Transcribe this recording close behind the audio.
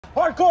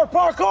Parkour!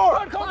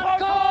 Parkour! Parkour!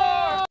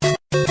 Parkour!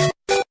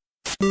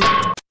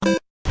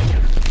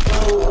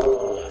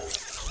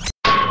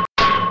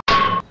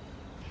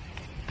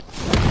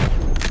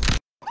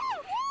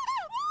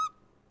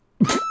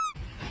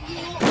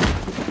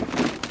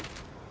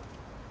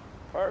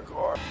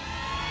 Parkour.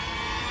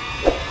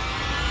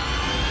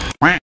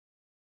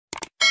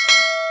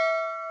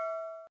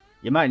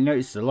 You might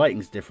notice the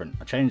lighting's different.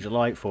 I changed the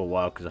light for a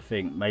while because I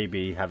think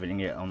maybe having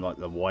it on like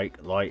the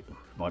white light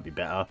might be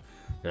better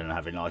than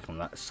having like on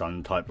that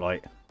sun type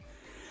light.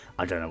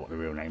 I don't know what the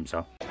real names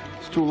are.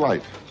 It's too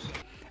light.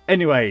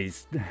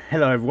 Anyways,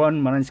 hello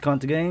everyone, my name's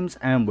CantDoGames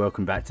and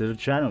welcome back to the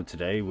channel.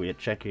 Today we are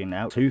checking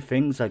out two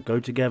things that go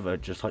together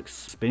just like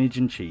spinach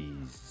and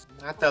cheese.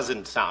 That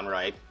doesn't sound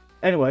right.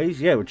 Anyways,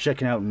 yeah, we're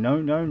checking out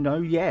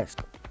NoNoNoYES.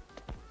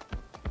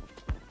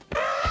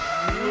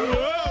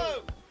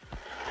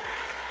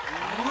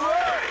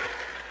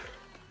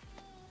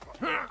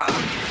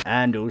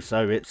 And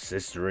also its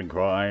sister in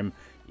crime,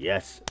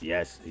 Yes,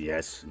 Yes,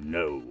 Yes,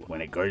 No. When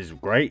it goes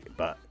great,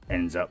 but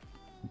ends up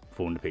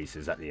falling to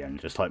pieces at the end,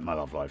 just like my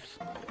love lives.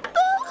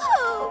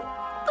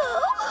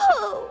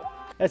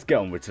 Let's get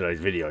on with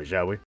today's video,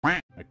 shall we?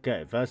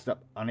 Okay, first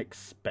up,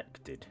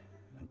 unexpected.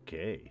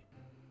 Okay.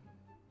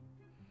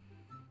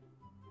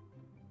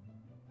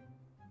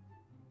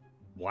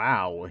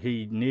 Wow,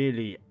 he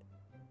nearly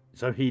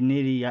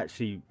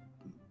actually,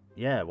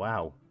 yeah,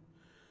 wow.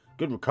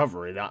 Good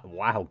recovery, that,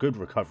 wow, good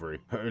recovery.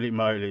 Holy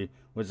moly,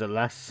 was the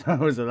last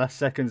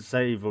second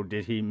save, or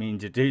did he mean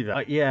to do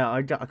that? Yeah,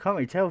 I can't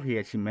really tell if he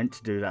actually meant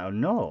to do that or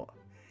not.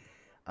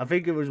 I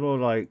think it was more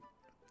like,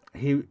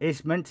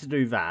 it's meant to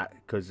do that,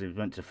 because he was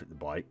meant to flip the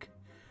bike.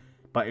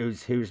 But he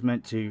was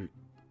meant to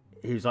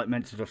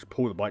just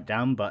pull the bike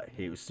down, but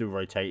he was still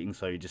rotating,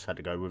 so he just had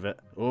to go with it.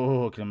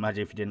 Oh, I can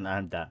imagine if he didn't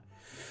land that.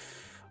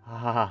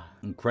 Ah,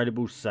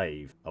 incredible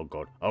save. Oh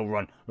god, oh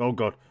run, oh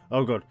god,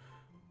 oh god.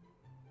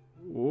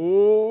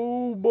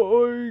 Oh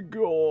my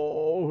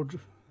god.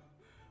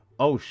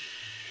 Oh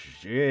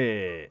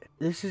shit.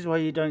 This is why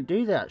you don't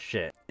do that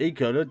shit. He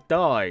could have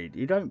died.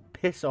 You don't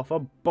piss off a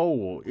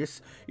ball.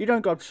 You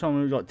don't go up to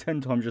someone who's like 10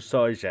 times your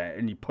size yet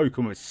and you poke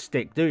them with a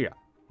stick, do you?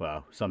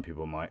 Well, some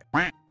people might.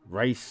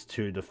 Race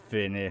to the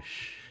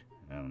finish.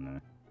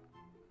 Oh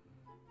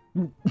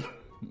no.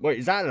 Wait,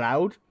 is that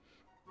allowed?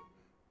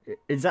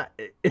 Is that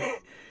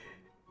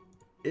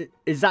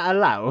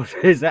allowed?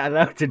 Is that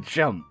allowed to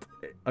jump?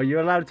 Are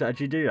you allowed to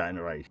actually do that in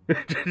a race?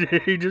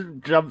 He just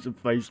jumps and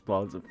face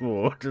plants at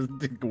 4 just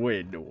to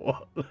win.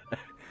 What?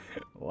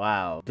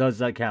 Wow. Does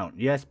that count?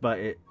 Yes, but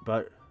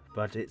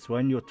it's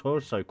when your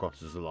torso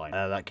crosses the line.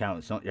 That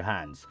counts, not your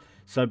hands.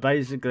 So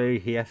basically,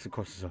 he has to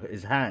cross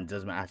his hands.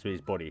 Doesn't have to be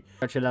his body.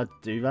 Actually allowed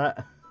to do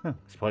that? I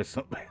suppose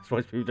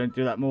people don't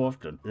do that more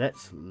often.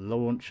 Let's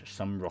launch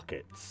some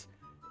rockets.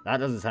 That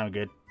doesn't sound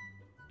good.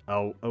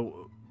 Oh.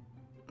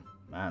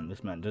 Man,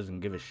 this man doesn't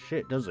give a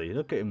shit, does he?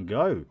 Look at him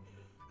go.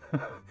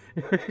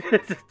 He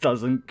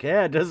doesn't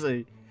care, does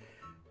he?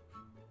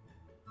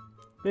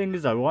 Thing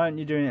is though, why aren't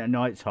you doing it at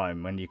night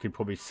time when you could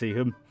probably see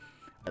him?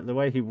 The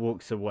way he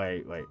walks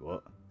away, wait,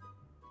 what?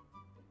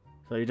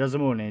 So he does the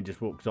morning and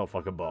just walks off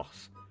like a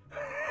boss.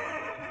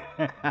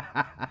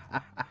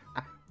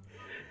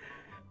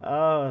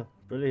 Oh,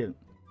 brilliant.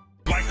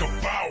 Like a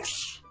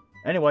mouse.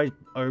 Anyway,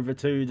 over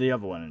to the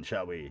other one,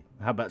 shall we?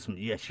 How about some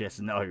yes, yes,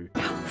 no?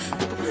 No,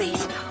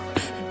 please no.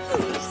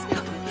 Please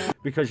no.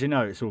 Because you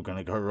know it's all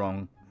gonna go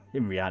wrong.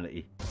 In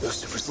reality.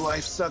 Lucifer's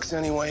life sucks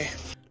anyway.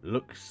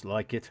 Looks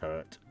like it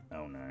hurt.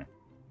 Oh no.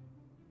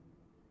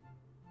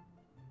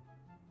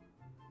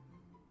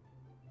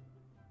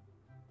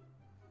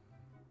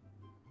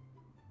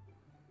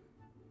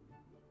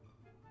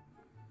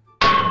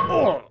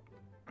 Oh,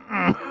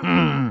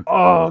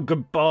 oh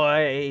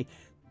goodbye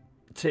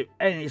to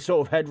any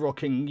sort of head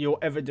rocking you'll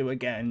ever do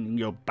again.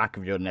 Your back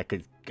of your neck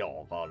is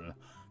gone.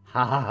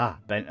 Ha ha ha.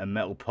 Bent a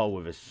metal pole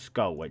with his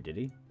skull. Wait, did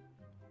he?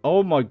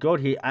 Oh my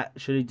god, he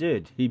actually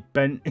did. He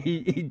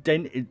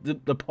dented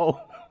the pole.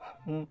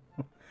 Oh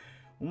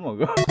my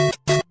god.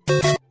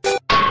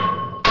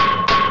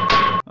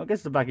 I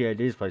guess the back of the head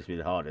is supposed to be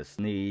the hardest.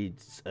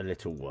 Needs a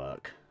little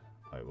work.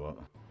 Wait, what?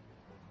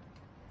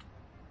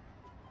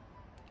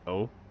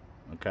 Oh,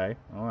 okay.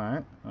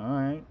 Alright,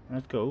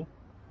 that's cool.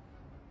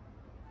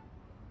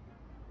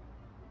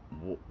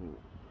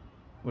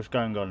 What's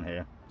going on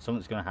here?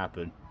 Something's gonna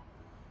happen.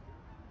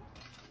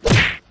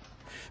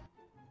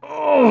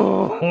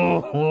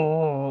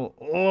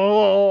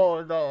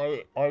 Oh no,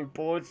 I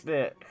paused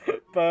it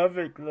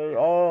perfectly.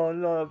 Oh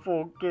no,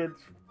 poor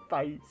kid's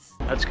face.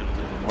 That's gonna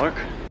leave a mark.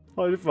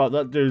 I thought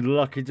that dude's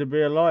lucky to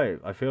be alive.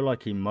 I feel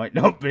like he might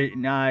not be.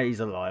 Nah, he's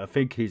alive. I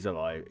think he's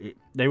alive.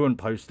 They wouldn't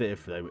post it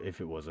if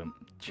it wasn't.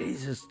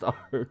 Jesus, though.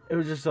 It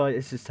was just like,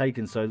 this is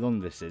taking so long,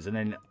 this is. And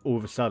then all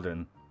of a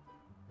sudden,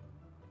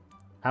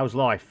 how's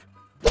life?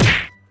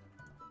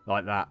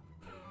 Like that.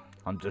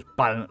 I'm just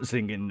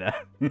balancing in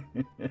there.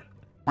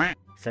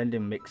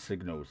 Sending mixed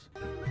signals.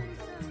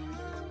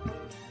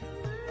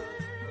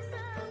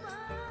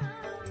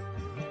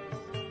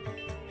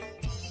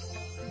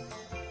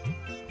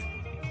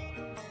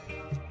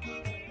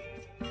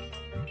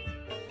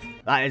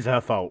 That is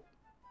her fault.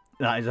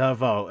 That is her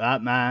fault.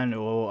 That man,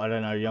 or I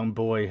don't know, young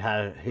boy,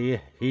 he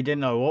didn't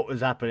know what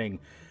was happening.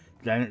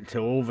 Then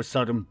until all of a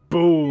sudden,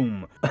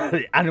 boom,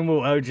 the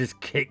animal urges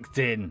kicked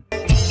in.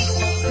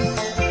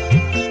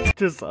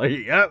 Just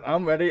like, yep,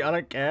 I'm ready, I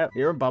don't care.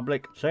 Here in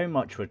public. So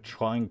much for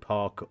trying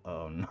parkour.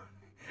 Oh no.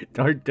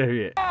 Don't do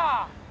it.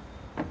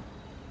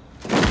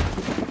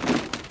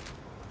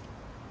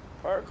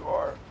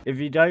 Parkour. If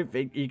you don't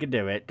think you can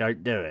do it,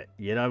 don't do it.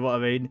 You know what I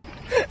mean?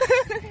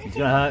 He's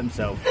gonna hurt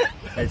himself.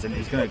 Listen,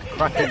 he's gonna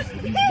crack his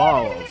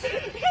balls.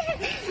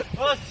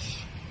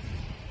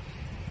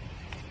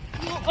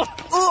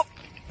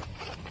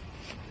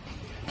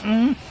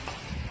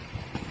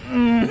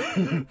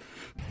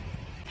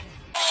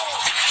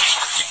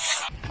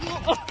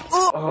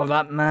 Oh,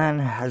 that man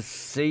has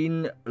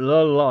seen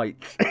the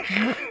light.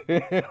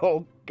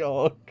 Oh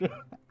god.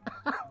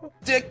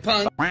 Dick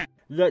punk.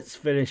 Let's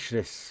finish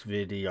this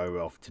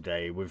video off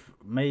today with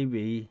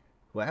maybe,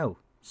 well,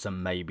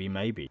 some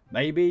maybe.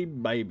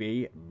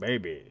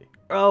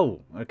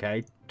 Oh,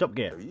 okay. Top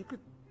Gear. You could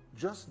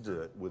just do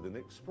it with an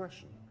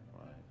expression.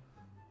 Right.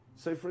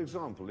 So, for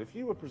example, if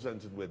you were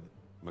presented with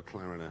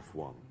McLaren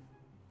F1.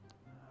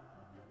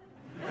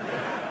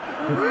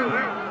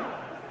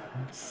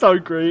 So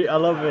great, I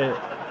love it.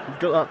 He's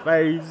got that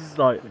face,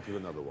 like. Think of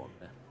another one.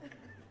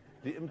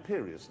 The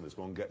imperiousness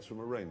one gets from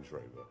a Range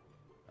Rover.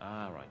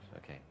 Ah, right,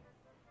 okay.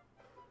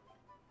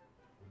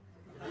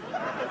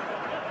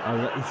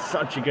 Oh, he's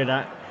such a good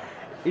actor.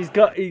 He's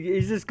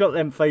just got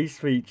them face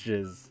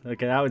features.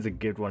 Okay, that was a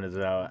good one as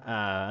well.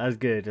 Ah, that's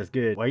good, that's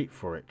good. Wait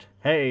for it.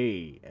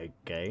 Hey,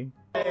 okay.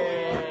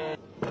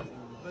 But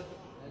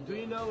do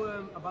you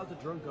know about the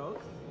drunk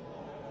goat?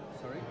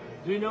 Sorry?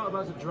 Do you know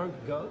about the drunk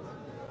goat?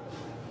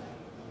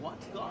 What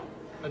goat?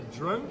 A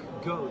drunk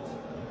goat.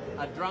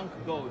 A drunk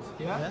goat?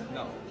 Yeah?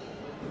 No.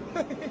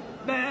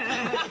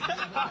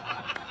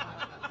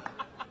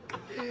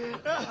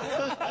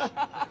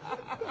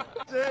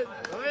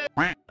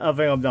 I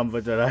think I'm done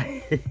for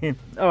today.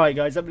 Alright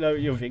guys, let me know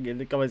what you're thinking in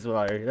the comments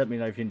below. Let me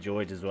know if you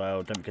enjoyed as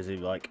well. Don't forget to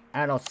like.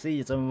 And I'll see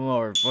you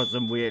tomorrow for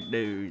some weird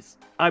news.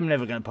 I'm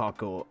never gonna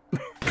parkour.